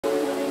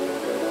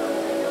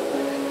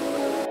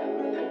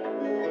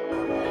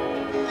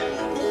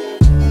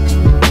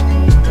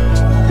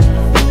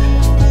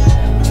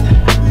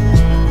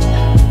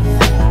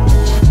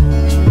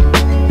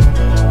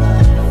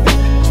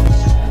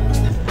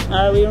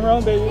and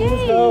run, baby.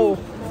 Let's go.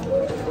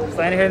 Just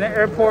landed here in the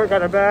airport,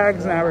 got our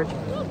bags, now we're...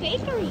 Oh,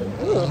 bakery.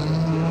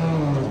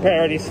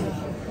 Priorities.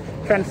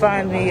 Trying to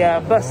find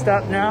the bus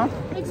stop now.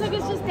 Looks like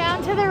it's just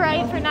down to the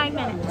right for 9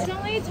 minutes. It's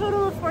only a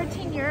total of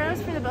 14 euros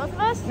for the both of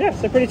us. Yeah,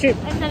 so pretty cheap.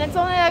 And then it's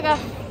only like a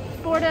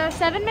 4 to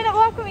 7 minute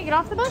walk when we get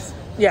off the bus.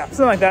 Yeah,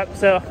 something like that.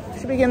 So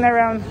should be getting there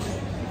around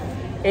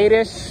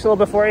 8-ish, a little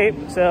before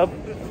 8. So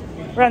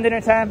around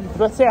dinner time.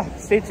 But yeah,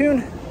 stay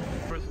tuned.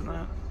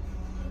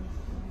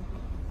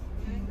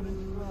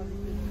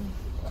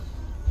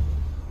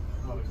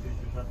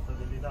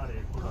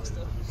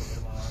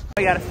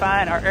 We gotta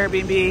find our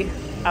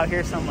Airbnb out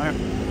here somewhere.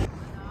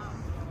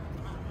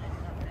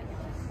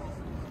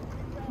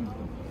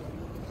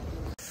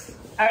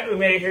 Alright, we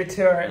made it here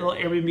to our little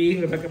Airbnb. We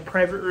have like a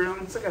private room.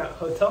 It's like a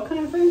hotel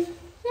kind of thing.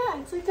 Yeah,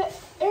 it's like an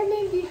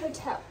Airbnb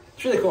hotel.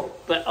 It's really cool,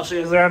 but I'll show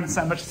you guys around. It's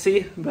not much to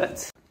see,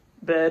 but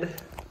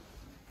bed,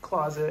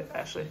 closet,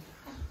 actually.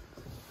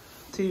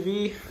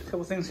 TV, a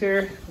couple things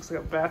here. Looks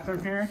like a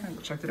bathroom here.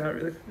 I checked it out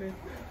really quickly.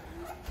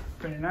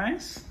 Pretty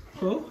nice,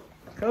 cool,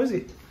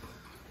 cozy,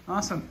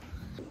 awesome.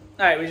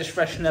 All right, we just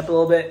freshened up a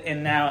little bit,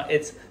 and now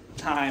it's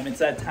time. It's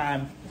that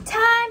time.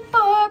 Time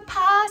for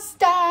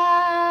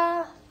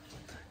pasta.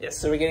 Yes,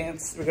 so we're going to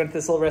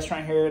this little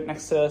restaurant here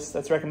next to us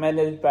that's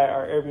recommended by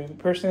our Airbnb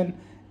person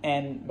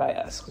and by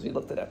us because we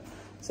looked it up.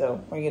 So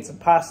we're gonna get some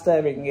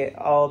pasta. We can get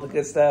all the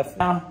good stuff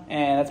now,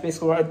 and that's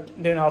basically what we're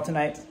doing all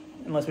tonight,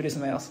 unless we do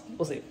something else.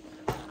 We'll see.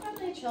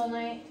 Probably a chill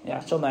night. Yeah,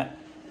 chill night.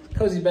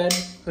 Cozy bed,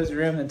 cozy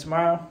room, and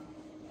tomorrow,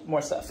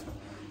 more stuff.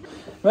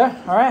 Well,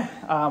 all right.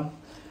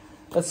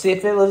 Let's see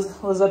if it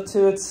lives up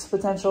to its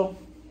potential.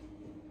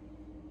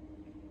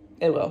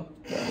 It will.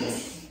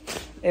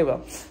 It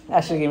will.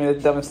 Ashley gave me the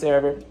dumbest stare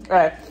ever. All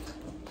right.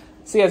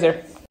 See you guys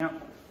there.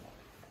 Yep.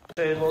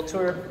 Show you a little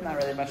tour. Not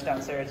really much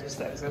downstairs, just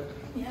the exit.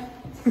 Yeah.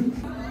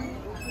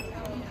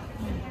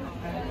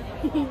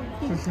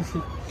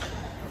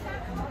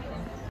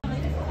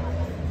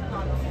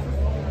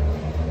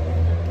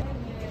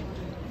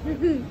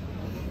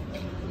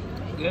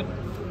 Good?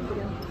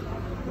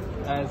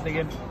 Is it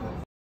good?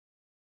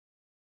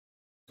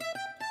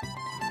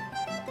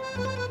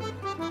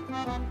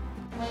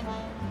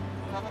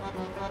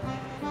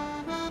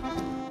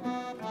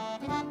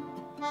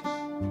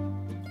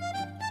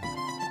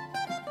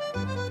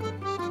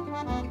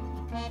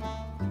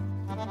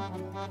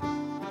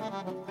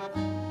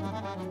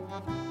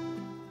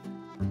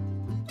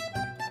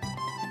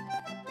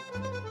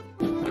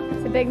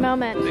 It's a big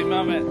moment. Big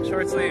moment.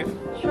 Short sleeve.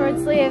 Short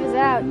sleeve is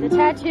out. The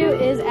tattoo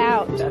is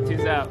out.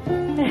 Tattoo's out.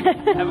 I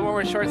haven't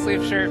worn a short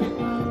sleeve shirt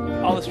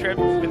all this trip.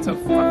 It's been so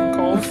fucking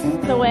cold.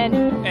 The win.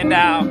 And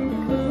now,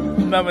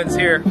 the moment's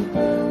here.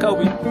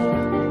 Kobe.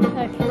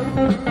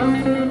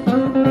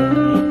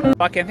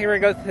 Fuck, I think we're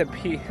gonna go to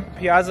the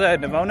Piazza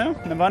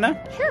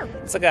Navona? Sure.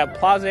 It's like a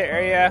plaza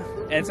area,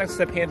 and it's next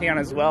to the Pantheon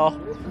as well.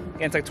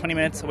 Again, it's like 20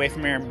 minutes away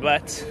from here,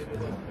 but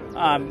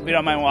we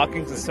don't mind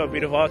walking because it's so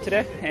beautiful out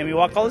today, and we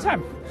walk all the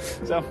time.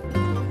 So.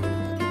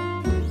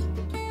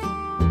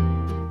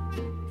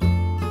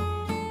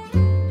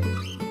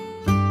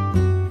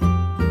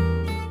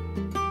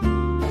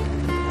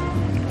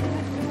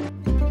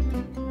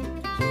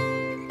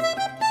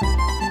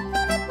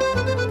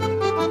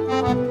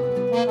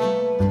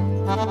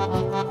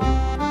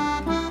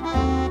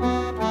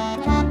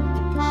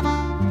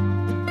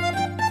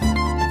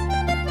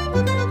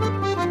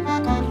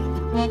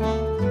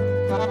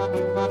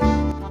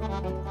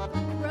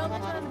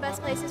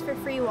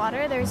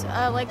 Water. There's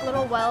like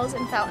little wells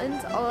and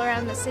fountains all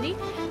around the city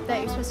that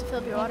you're supposed to fill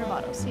up your water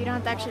bottles, so you don't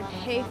have to actually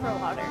pay for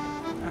water.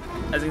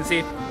 As you can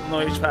see,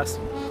 no reach past.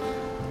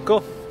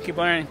 Cool. Keep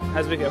learning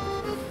as we go.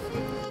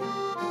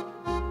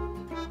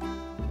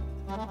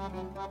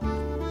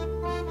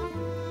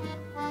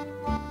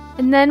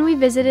 And then we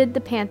visited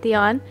the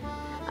Pantheon.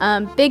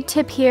 Big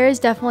tip here is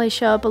definitely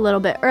show up a little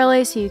bit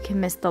early so you can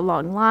miss the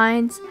long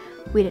lines.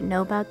 We didn't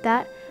know about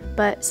that,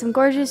 but some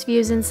gorgeous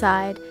views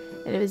inside,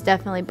 and it was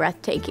definitely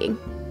breathtaking.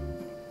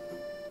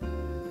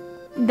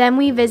 Then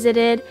we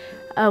visited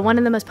one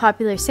of the most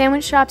popular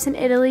sandwich shops in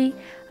Italy.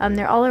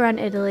 They're all around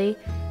Italy,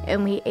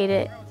 and we ate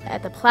it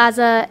at the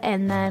plaza,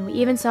 and then we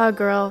even saw a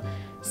girl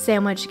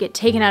sandwich get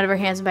taken out of her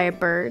hands by a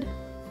bird.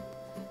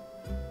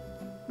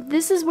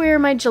 This is where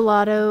my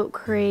gelato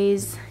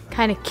craze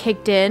kind of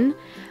kicked in.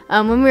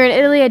 When we were in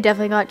Italy, I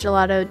definitely got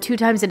gelato 2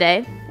 times a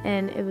day,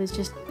 and it was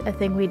just a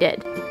thing we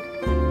did.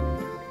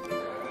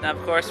 Now,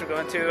 of course, we're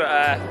going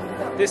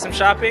to do some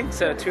shopping,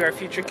 so to our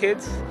future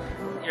kids,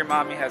 your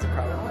mommy has a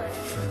problem.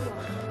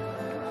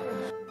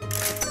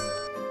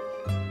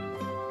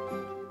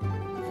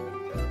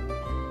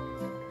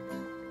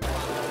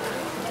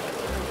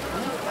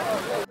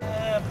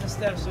 Up the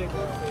steps we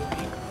go,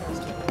 baby.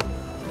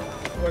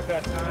 Work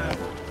out time.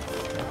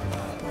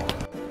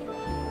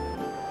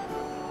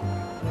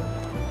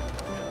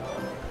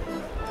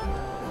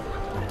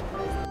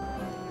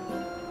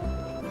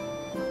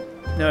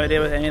 No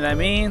idea what any of that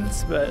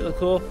means, but it looked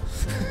cool.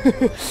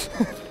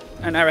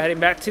 And now we're heading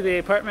back to the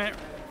apartment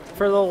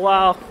for a little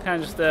while,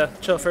 kind of just to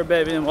chill for a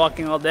bit. We've been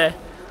walking all day.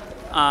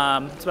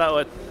 It's about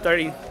what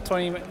 20,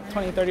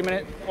 30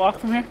 minute walk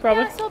from here,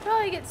 probably. Yeah, so we'll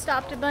probably get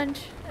stopped a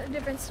bunch at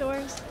different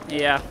stores.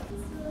 Yeah.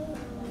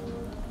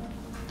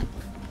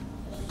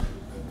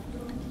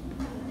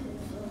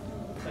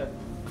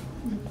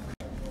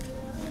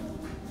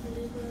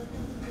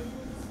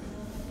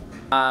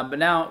 But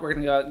now we're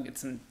gonna go out and get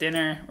some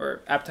dinner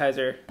or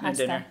appetizer and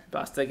dinner,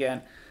 pasta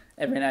again,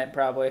 every night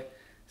probably.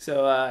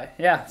 So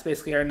yeah, it's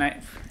basically our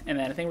night, and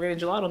then I think we're gonna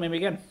gelato maybe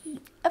again.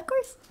 Of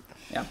course.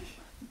 Yeah.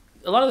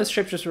 A lot of this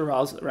trip just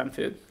revolves around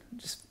food.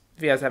 Just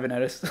if you guys haven't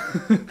noticed.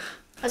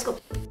 Let's go.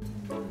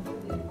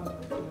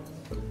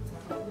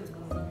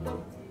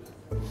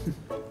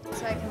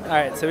 All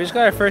right, so we just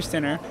got our first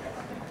dinner.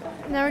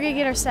 Now we're gonna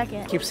get our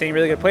second. Keep seeing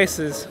really good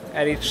places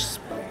at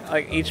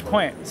each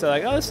point. So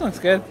like, oh, this looks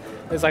good.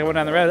 There's like one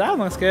down the road. That one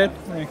looks good.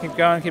 And then keep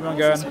going, keep on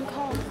going. What's this one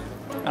called?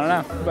 I don't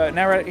know. But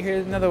now we're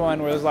here's another one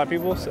where there's a lot of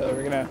people. So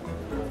we're gonna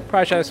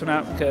probably try this one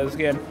out because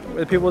again,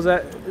 where the people's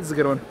at, this is a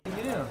good one.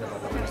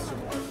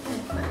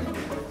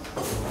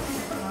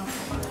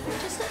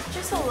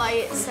 Just a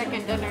light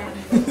second dinner.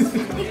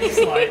 It's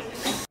light.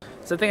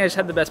 So I think I just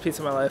had the best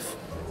pizza of my life.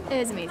 It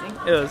was amazing.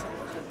 It was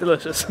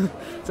delicious.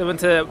 So I went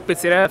to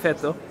Pizzeria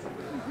Perfetto.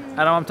 I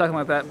don't know why I'm talking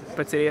like that.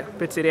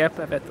 Pizzeria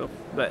Perfetto.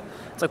 But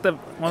it's like one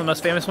of the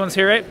most famous ones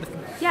here, right?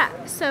 Yeah,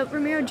 so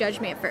Ramiro judged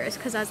me at first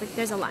because I was like,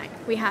 there's a line.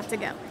 We have to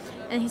go.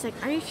 And he's like,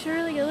 are you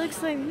sure? Like, it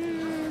looks like,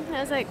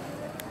 I was like,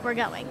 we're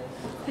going.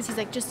 Because he's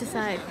like, just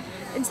decide.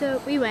 And so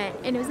we went,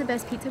 and it was the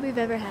best pizza we've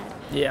ever had.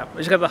 Yeah,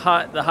 we just got the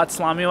hot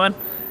salami one.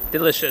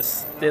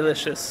 Delicious,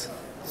 delicious.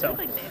 So,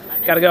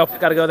 gotta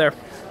go there.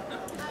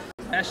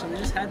 Ashley, we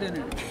just had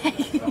dinner.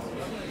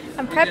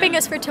 I'm prepping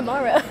us for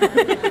tomorrow.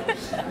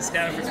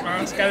 Scouting for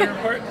tomorrow, scouting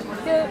report.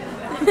 Yep.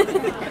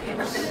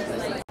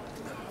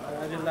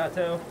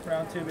 Gelato,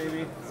 round 2,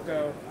 baby. Let's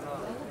go.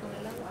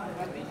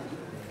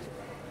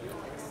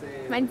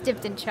 Mine's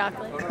dipped in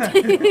chocolate.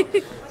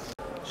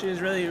 She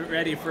is really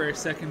ready for her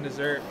second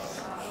dessert.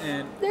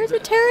 And there's a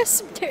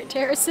tiramisu.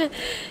 There's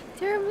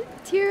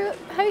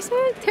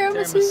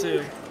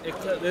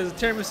a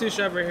tiramisu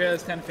shop right here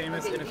that's kind of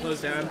famous, and it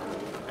closed down.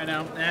 I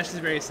know, and Ashley's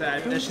very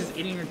sad that she's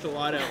eating her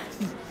gelato.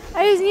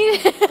 I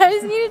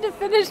just needed to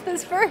finish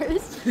this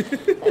first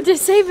to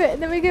save it,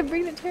 and then we could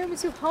bring the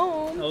tiramisu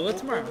home. Oh, well,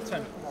 tomorrow. It's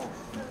fine.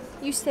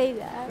 You say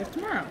that. Yeah,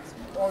 tomorrow.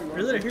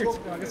 We're literally here. Well,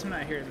 I guess we're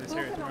not here in this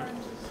area tomorrow.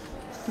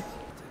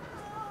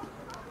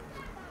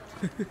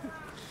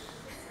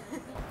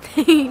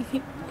 You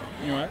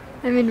know what?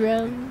 I'm in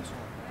Rome.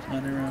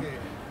 Rome.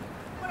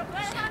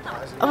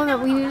 Oh my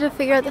god, we need to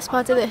figure out the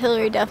spots of the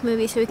Hillary Duff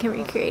movie so we can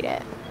recreate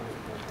it.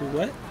 The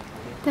what?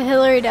 The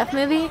Hillary Duff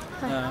movie?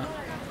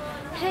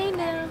 Hey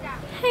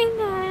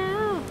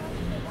now,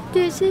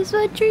 this is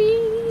what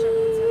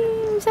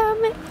dreams are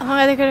made. Oh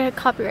my god, they're gonna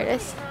copyright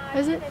us.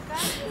 Is it?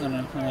 I don't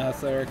know how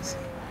that works.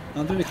 I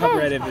don't think we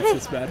copyright it if it's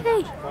this bad.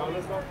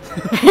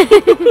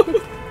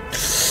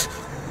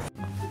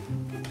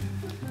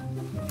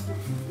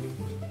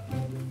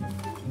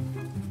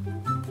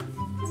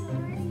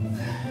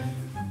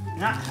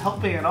 Not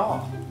helping at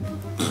all.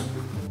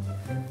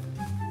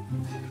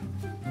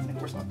 I think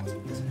we're supposed to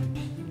do this.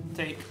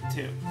 Take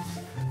 2.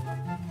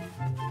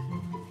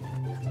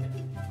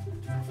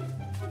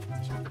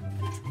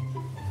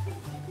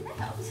 That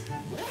helps.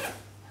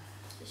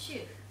 The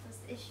shoe. What's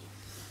the issue?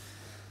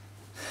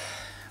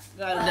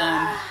 Got it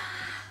done.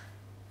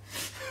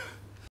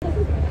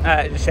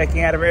 Alright, just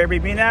checking out of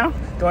Airbnb now.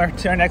 Going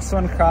to our next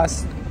one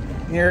across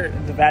near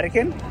the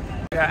Vatican.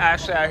 We got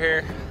Ashley out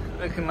here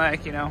looking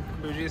like, you know,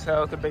 bougie as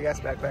hell with a big ass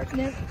backpack.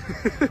 Yep.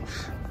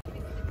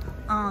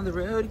 On the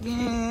road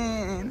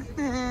again.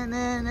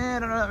 I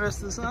don't know the rest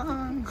of the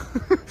song.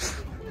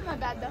 Not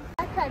bad though.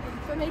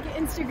 Backpacking, so make it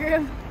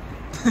Instagram.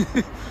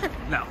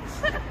 No.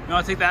 You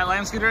want to take that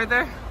lime scooter right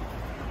there?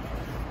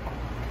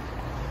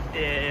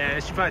 Yeah,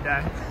 she probably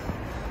die.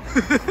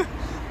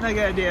 Not a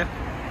good idea.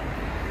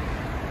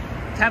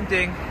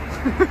 Tempting.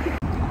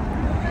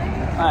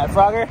 Alright,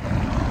 Frogger.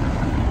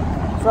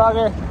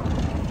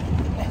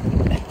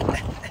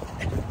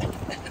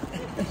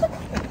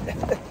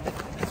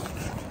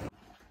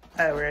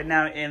 Alright, we're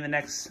now in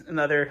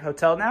another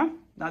hotel now.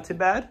 Not too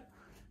bad.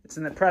 It's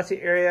in the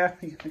Prati area.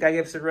 The guy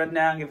gives us a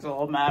rundown, gives us a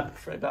whole map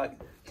for about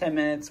 10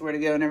 minutes, where to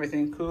go and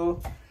everything.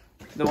 Cool.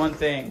 The one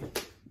thing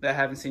that I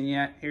haven't seen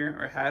yet here,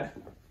 or had,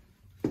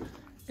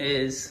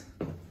 is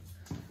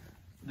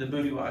the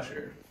booty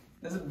washer.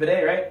 This is a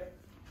bidet, right?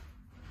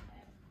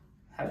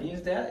 Haven't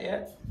used that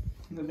yet.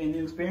 It'll be a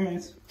new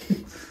experience.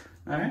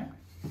 Alright.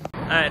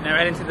 Alright, now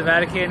right into the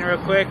Vatican real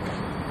quick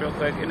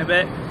in a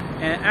bit.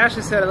 And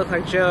Ashley said I look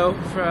like Joe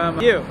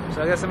from You,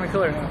 so I guess I'm gonna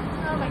kill her now.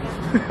 Oh my god.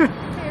 Put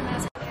your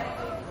mask.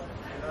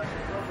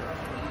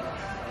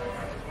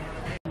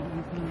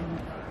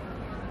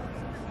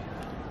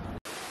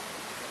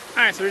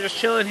 Alright, so we're just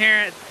chilling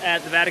here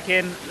at the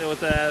Vatican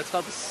with it's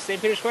called the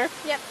St. Peter's Square?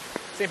 Yep.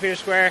 St. Peter's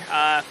Square.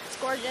 It's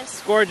gorgeous.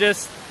 It's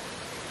gorgeous.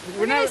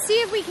 We're gonna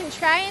see if we can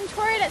try and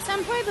tour it at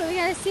some point, but we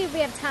gotta see if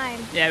we have time.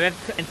 Yeah, we have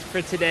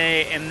for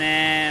today, and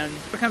then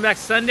we're coming back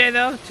Sunday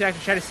though to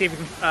actually try to see if we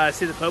can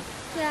see the Pope.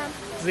 Yeah.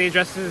 So he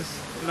dresses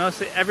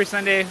mostly every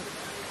Sunday,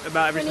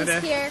 about every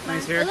Sunday. When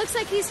he's here. It looks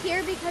like he's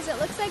here because it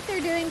looks like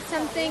they're doing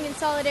something in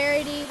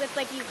solidarity with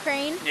like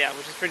Ukraine. Yeah,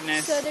 which is pretty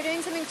nice. So they're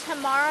doing something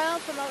tomorrow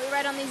from what we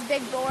read on these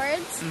big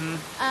boards.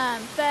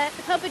 But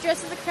the Pope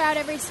addresses the crowd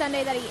every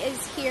Sunday that he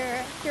is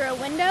here through a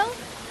window.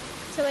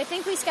 So I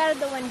think we scouted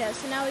the window,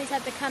 so now we just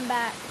have to come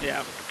back.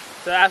 Yeah.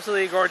 So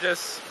absolutely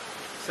gorgeous.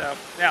 So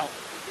yeah, I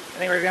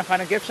think we're gonna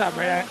find a gift shop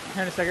right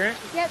here in a second, right?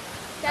 Yep.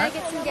 Gotta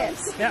get some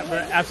gifts. Yeah,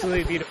 but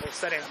absolutely beautiful,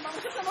 stunning.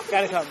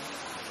 Gotta come.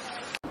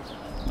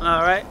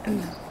 All right.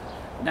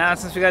 Now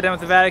since we got done with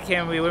the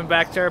Vatican, we went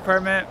back to our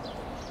apartment.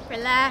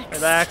 Relax.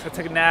 Relax. I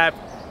took a nap.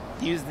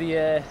 Used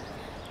the.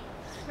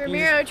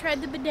 Ramiro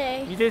tried the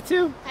bidet. You did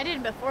too? I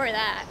did before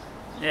that.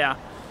 Yeah.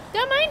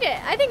 Don't mind it.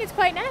 I think it's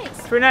quite nice.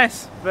 It's pretty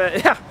nice,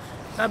 but yeah,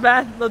 not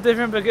bad. A little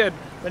different, but good.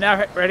 But now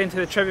we're heading to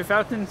the Trevi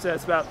fountain, so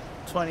it's about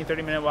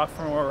 20-30 minute walk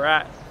from where we're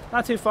at.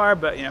 Not too far,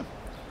 but you know.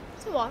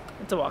 It's a walk.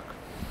 It's a walk.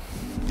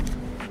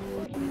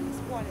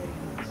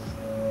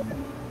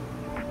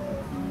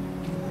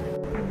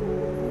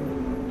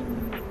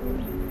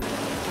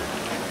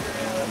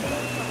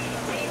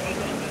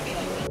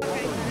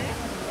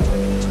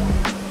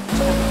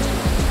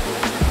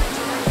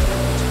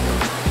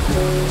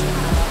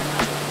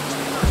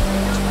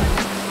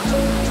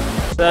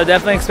 So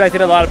definitely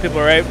expected a lot of people,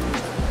 right?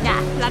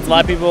 Yeah, a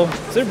lot of people.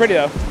 Super pretty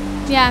though.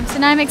 Yeah, so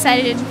now I'm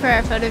excited for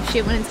our photo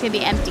shoot when it's gonna be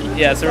empty.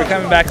 Yeah, so we're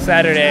coming back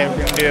Saturday. We're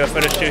gonna do a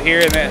photo shoot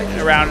here and then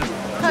around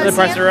other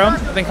parts of Rome.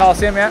 I think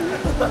Collesum, yeah.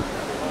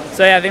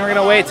 So yeah, I think we're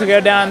gonna wait to go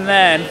down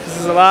then because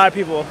there's a lot of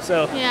people.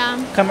 So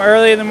yeah, come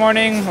early in the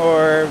morning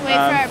or wait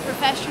for our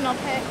professional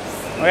pics.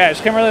 Oh yeah,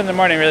 just come early in the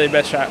morning. Really,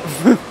 best shot.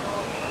 All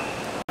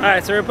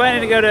right, so we're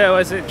planning to go to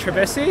was it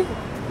Trevi?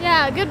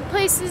 Yeah, good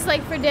places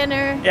like for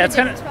dinner. Yeah, it's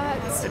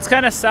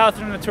kind of south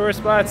from the tourist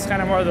spots.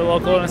 Kind of more of the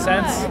local in a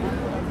sense.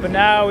 But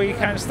now we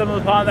kind of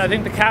stumbled upon, I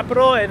think, the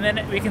capital, and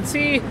then we can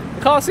see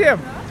the Collesum.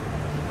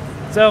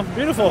 So,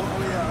 beautiful.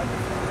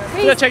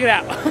 Let's go check it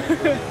out.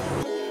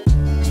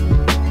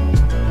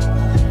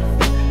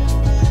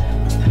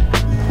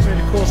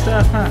 Pretty cool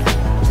stuff, huh?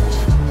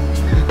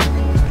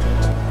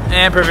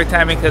 And perfect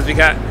timing because we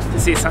got to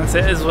see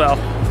sunset as well.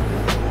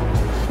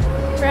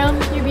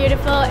 Rome, you're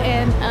beautiful,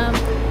 and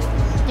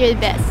you're the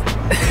best.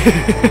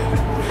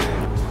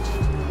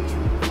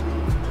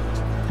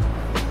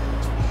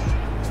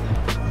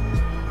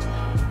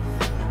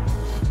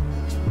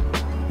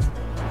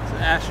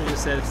 Asher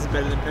just said this is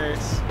better than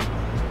Paris. Is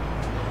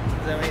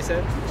that what he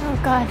said? Oh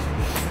God.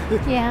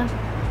 Yeah.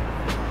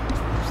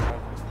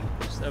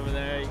 Just over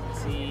there you can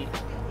see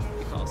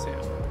the Collesum.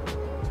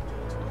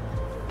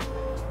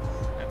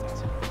 That's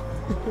awesome.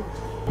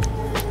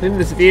 I think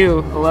this view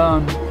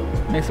alone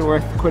makes it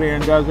worth quitting your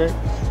job, right?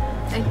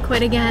 I'd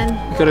quit again.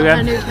 You quit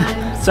again? 100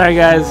 times. Sorry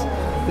guys.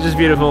 It's just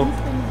beautiful.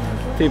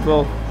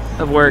 People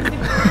of work.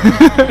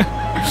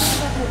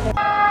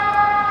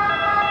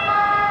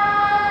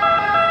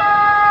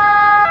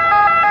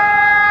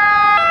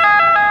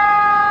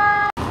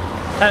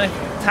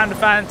 Time to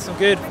find some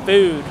good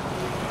food.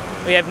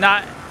 We have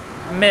not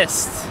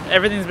missed.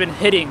 Everything's been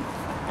hitting.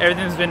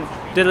 Everything's been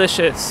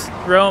delicious.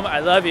 Rome, I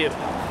love you.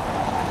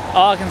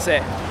 All I can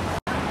say.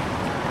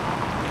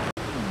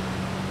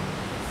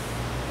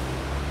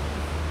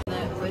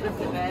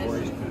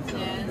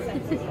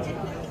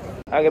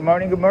 Good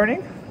morning, good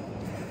morning.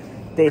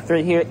 Day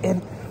 3 here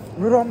in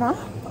Roma.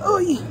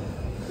 Oy.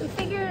 We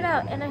figured it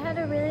out, and I had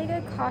a really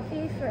good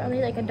coffee for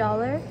only like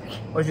 $1.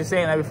 What you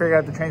saying? That we figured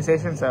out the train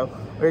station, so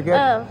we're good.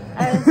 Oh,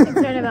 I was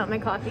concerned about my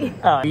coffee.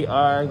 We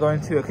are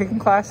going to a cooking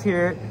class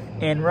here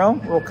in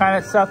Rome. We're kind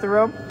of south of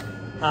Rome.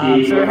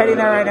 So we're heading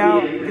there right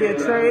now via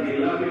train.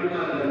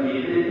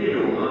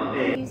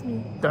 Excuse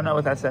me. Don't know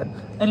what that said.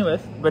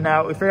 Anyways, but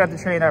now we figured out the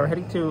train. Now we're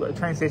heading to a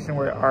train station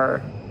where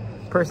our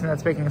person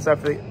that's picking us up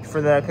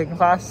for the cooking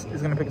class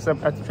is going to pick us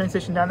up at the train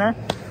station down there.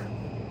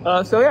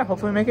 So yeah,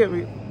 hopefully we make it.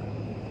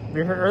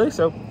 We're here early,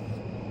 so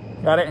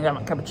got it. I got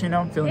my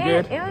cappuccino. I'm feeling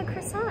good. And a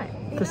croissant.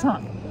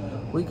 Croissant.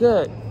 We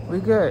good. We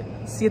good.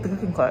 See you at the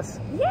cooking class.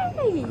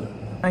 Yay!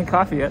 Ain't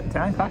coffee yet.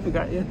 Italian coffee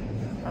got you.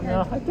 I'm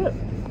all hyped up.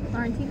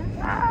 Florentina?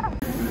 Ah.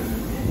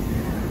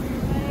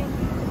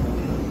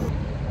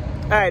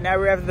 Alright, now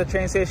we're at the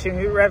train station.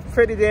 We arrived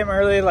pretty damn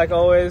early, like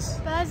always.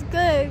 But that's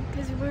good,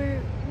 because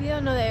we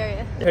don't know the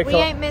area. We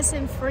ain't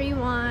missing free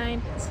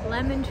wine,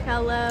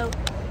 limoncello,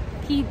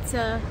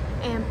 pizza,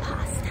 and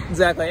pasta.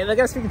 Exactly. And I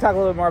guess we can talk a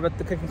little bit more about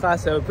the cooking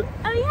class. So,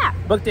 oh yeah.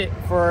 Booked it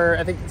for,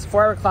 I think it's a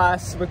 4-hour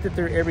class. Booked it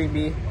through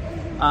Airbnb.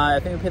 I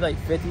think we paid like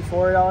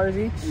 $54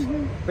 each.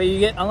 But you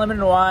get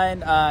unlimited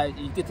wine.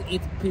 You get to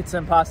eat the pizza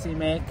and pasta you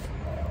make.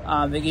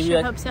 They give you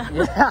like, hope so.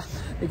 Yeah,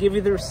 they give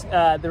you the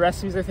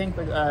recipes. I think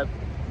the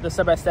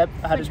step-by-step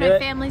how to do it. My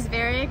family's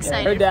very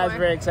excited. Her dad's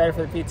very excited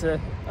for the pizza,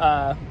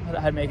 how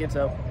to make it.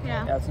 So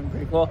yeah, it's been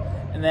pretty cool.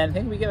 And then I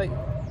think we get like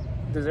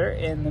dessert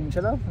in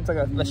limoncello. It's like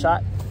a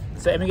shot.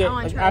 So and we get,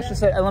 like Ashley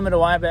said, unlimited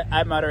wine, but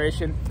at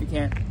moderation. You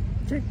can't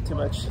drink too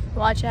much.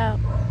 Watch out.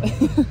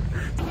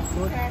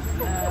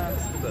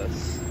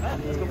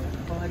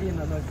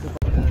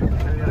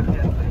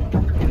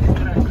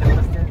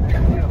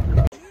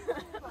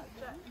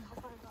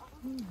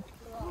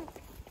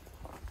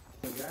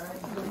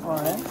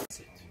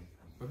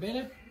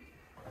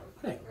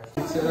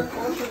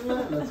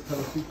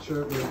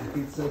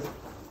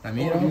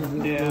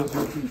 Amigo? Yeah.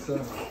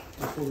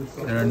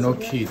 There are no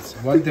kids.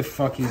 What the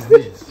fuck is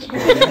this? I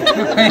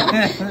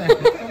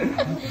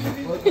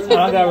don't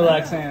got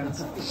relaxed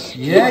hands.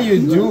 Yeah, you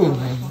do.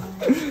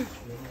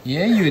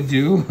 Yeah, you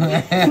do.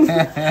 Where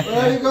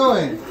are you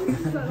going?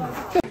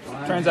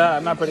 Turns out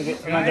I'm not pretty good.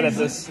 I'm not good at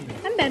this.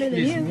 I'm better than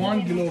you.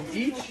 One glove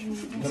each.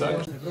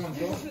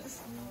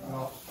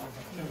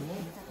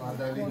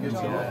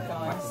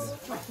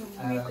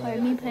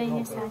 Record me putting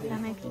your sauce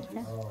on my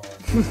pizza.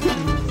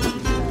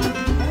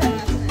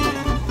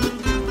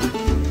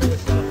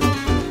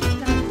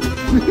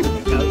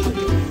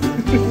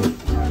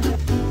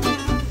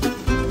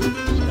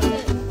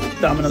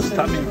 Domino's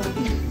taught me.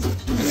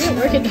 Yeah,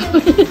 work it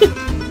down.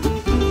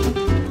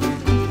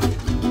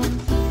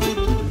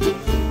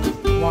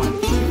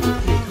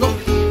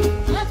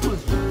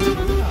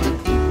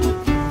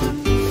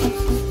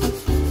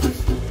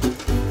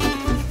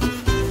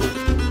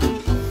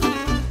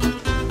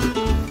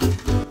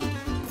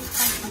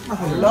 I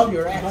love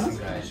your accent,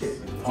 guys.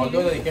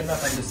 Although they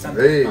cannot understand.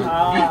 Hey.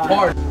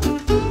 Part.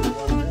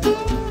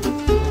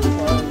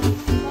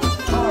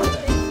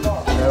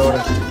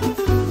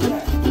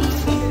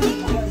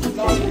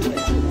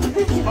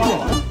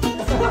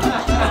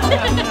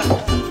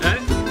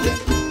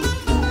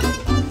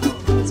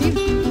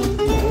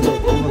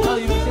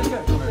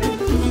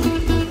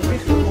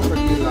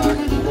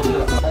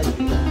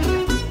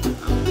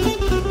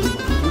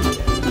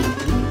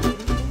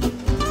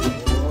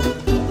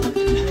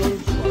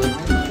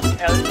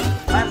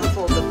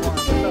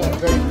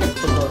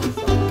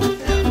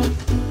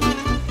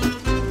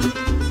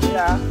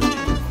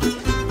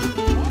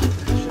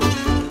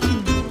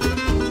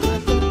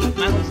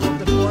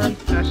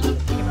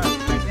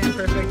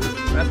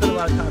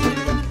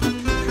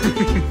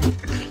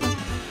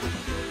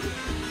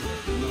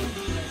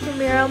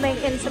 Ramiro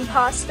making some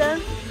pasta.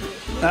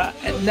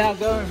 Not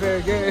going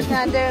very good.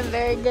 Not doing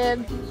very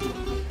good.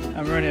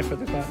 I'm ruining it for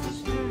the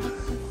class.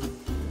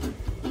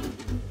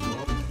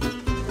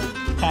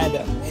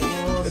 Kinda.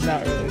 But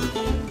not really.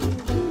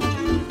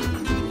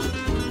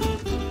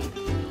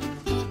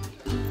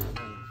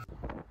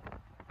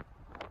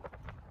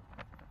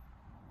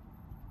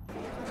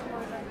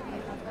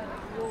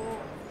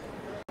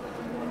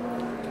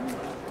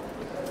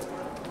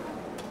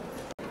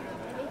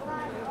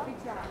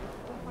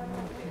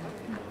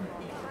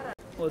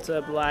 What's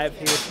up, live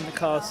here from the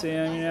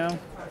Collesum, you know?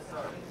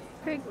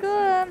 Pretty cool.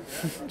 I'm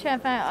trying to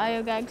find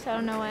audio gags. I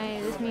don't know what any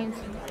of this means.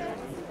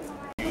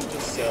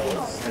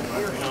 Cells and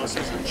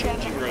warehouses and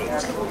changing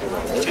rooms.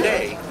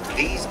 Today,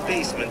 these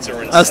basements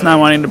are in Us not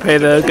wanting to pay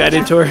the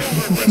guided tour.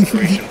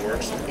 restoration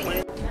works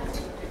planned.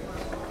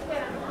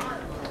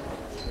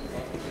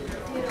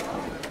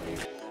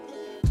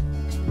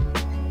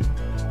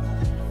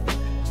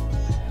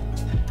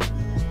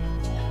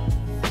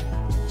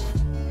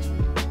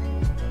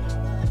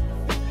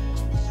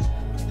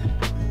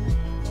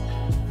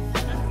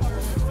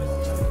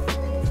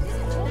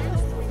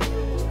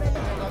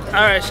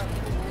 Alright,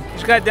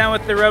 just got done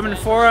with the Roman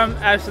Forum.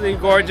 Absolutely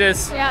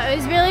gorgeous. Yeah, it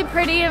was really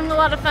pretty and a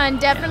lot of fun.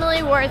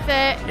 Definitely worth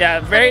it.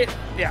 Yeah,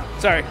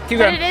 sorry, keep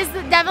But going. it is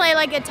definitely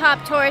like a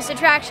top tourist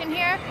attraction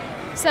here.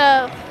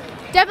 So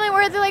definitely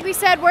worth it, like we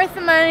said, worth the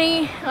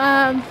money.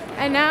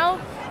 And now,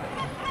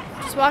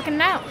 just walking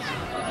it out.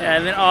 Yeah,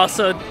 and then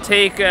also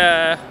take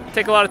a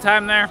lot of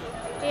time there.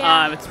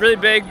 Yeah. It's really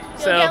big,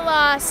 so You'll get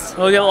lost.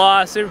 we'll get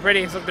lost. Super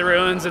pretty. It's like the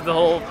ruins of the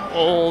whole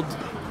old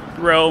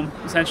Rome,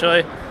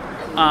 essentially.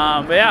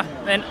 But yeah,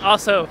 and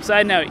also,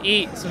 side note,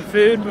 eat some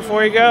food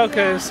before you go,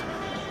 because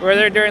we're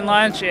there during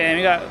lunch and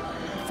we got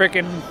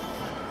freaking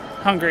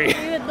hungry.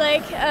 We would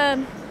like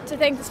to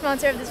thank the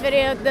sponsor of this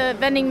video, the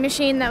vending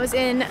machine that was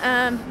in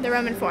the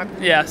Roman Forum.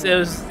 Yes, it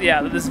was,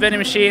 this vending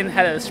machine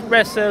had an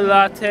espresso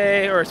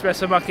latte or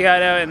espresso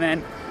macchiato and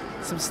then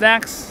some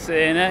snacks,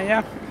 and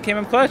yeah, came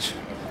in clutch.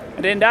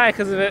 I didn't die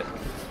because of it.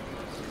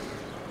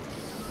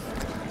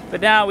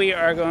 But now we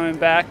are going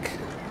back.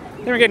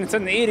 Then we're getting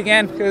something to eat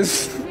again,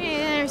 because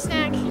Yeah,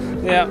 snack.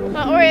 yeah.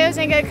 Well, Oreos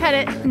ain't gonna cut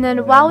it. And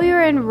then while we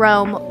were in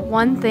Rome,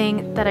 one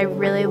thing that I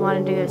really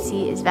wanted to go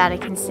see is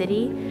Vatican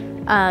City,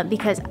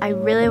 because I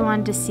really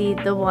wanted to see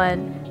the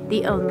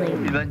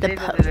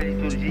Pope.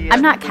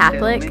 I'm not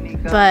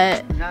Catholic,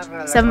 but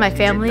some of my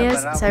family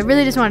is, so I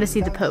really just wanted to see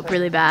the Pope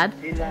really bad.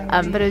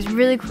 But it was a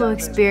really cool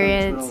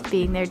experience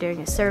being there during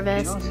a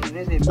service.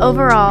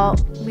 Overall,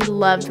 we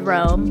loved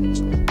Rome.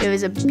 It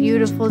was a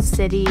beautiful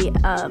city.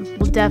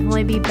 We'll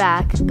definitely be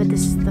back, but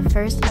this is the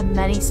first of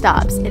many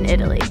stops in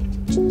Italy.